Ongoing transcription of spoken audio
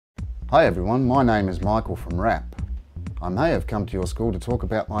Hi everyone, my name is Michael from RAP. I may have come to your school to talk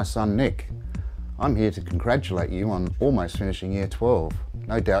about my son Nick. I'm here to congratulate you on almost finishing Year 12.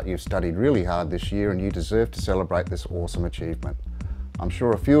 No doubt you've studied really hard this year and you deserve to celebrate this awesome achievement. I'm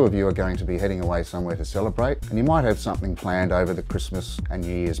sure a few of you are going to be heading away somewhere to celebrate, and you might have something planned over the Christmas and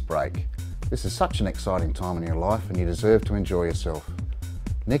New Year's break. This is such an exciting time in your life and you deserve to enjoy yourself.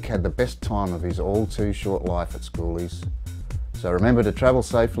 Nick had the best time of his all too short life at schoolies. So remember to travel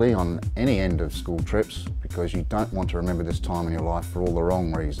safely on any end of school trips, because you don't want to remember this time in your life for all the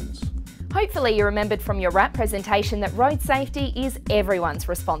wrong reasons. Hopefully you remembered from your RAP presentation that road safety is everyone's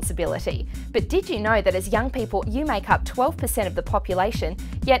responsibility. But did you know that as young people you make up 12% of the population,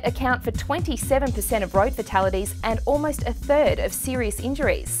 yet account for 27% of road fatalities and almost a third of serious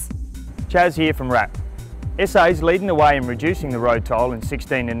injuries? Chas here from RAP. SA's leading the way in reducing the road toll in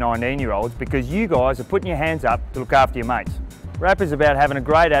 16 and 19-year-olds because you guys are putting your hands up to look after your mates. RAP is about having a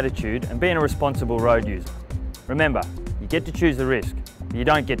great attitude and being a responsible road user. Remember, you get to choose the risk, but you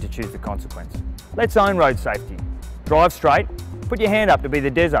don't get to choose the consequence. Let's own road safety. Drive straight, put your hand up to be the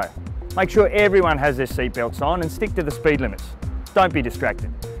deso. Make sure everyone has their seatbelts on and stick to the speed limits. Don't be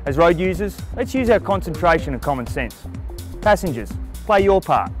distracted. As road users, let's use our concentration and common sense. Passengers, play your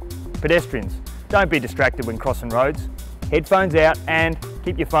part. Pedestrians, don't be distracted when crossing roads. Headphones out and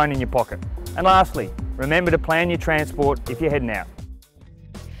keep your phone in your pocket. And lastly, remember to plan your transport if you're heading out.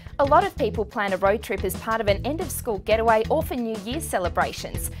 A lot of people plan a road trip as part of an end-of-school getaway or for New Year's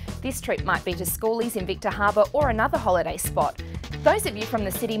celebrations. This trip might be to schoolies in Victor Harbour or another holiday spot. Those of you from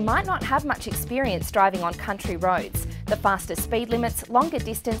the city might not have much experience driving on country roads. The faster speed limits, longer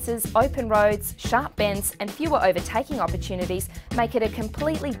distances, open roads, sharp bends and fewer overtaking opportunities make it a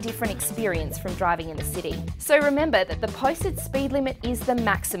completely different experience from driving in the city. So remember that the posted speed limit is the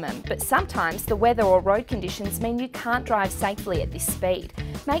maximum, but sometimes the weather or road conditions mean you can't drive safely at this speed.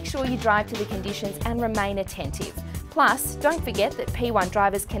 Make sure you drive to the conditions and remain attentive. Plus, don't forget that P1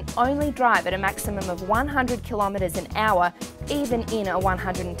 drivers can only drive at a maximum of 100 kilometres an hour, even in a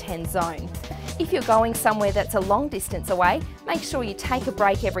 110 zone. If you're going somewhere that's a long distance away, make sure you take a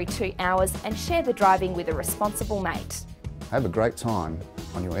break every 2 hours and share the driving with a responsible mate. Have a great time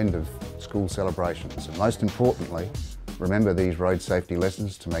on your end of school celebrations, and most importantly, remember these road safety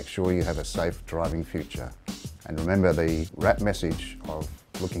lessons to make sure you have a safe driving future. And remember the RAP message of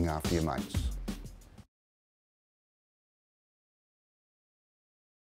looking after your mates.